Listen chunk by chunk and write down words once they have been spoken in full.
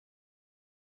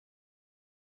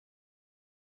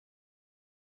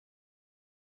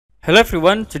Hello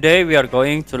everyone, today we are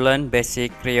going to learn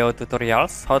basic Creo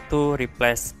tutorials, how to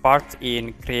replace parts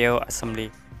in Creo assembly.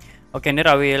 Okay,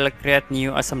 now I will create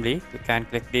new assembly. You can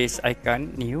click this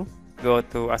icon, new, go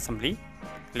to assembly,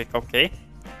 click OK.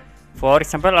 For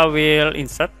example, I will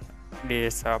insert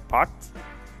this part,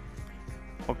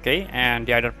 okay, and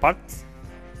the other part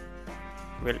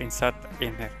will insert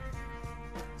in here.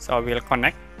 So I will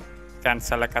connect, can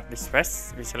select at this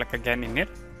face, we select again in here.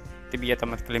 To be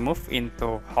automatically move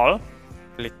into hole,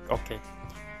 click OK.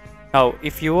 Now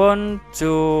if you want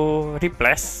to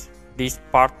replace this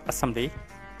part assembly,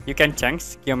 you can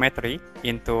change geometry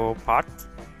into part.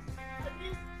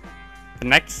 The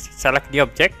next, select the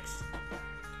objects,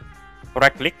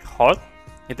 right click, hold,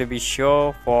 it will be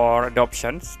show for the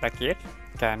options like here.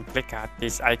 You can click at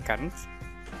these icons,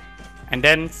 and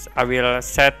then I will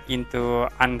set into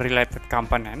unrelated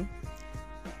component.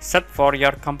 Set for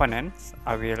your components,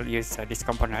 I will use this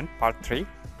component, part 3,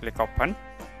 click open,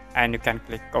 and you can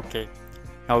click OK.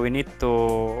 Now we need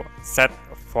to set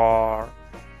for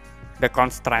the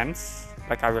constraints,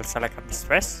 like I will select this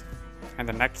face, and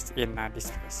the next in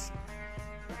this face.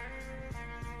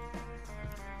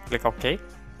 Click OK.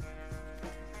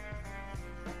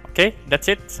 Okay, that's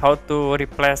it, how to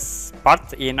replace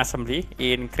parts in assembly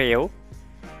in Creo.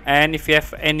 And if you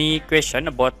have any question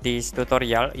about this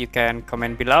tutorial, you can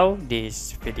comment below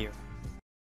this video.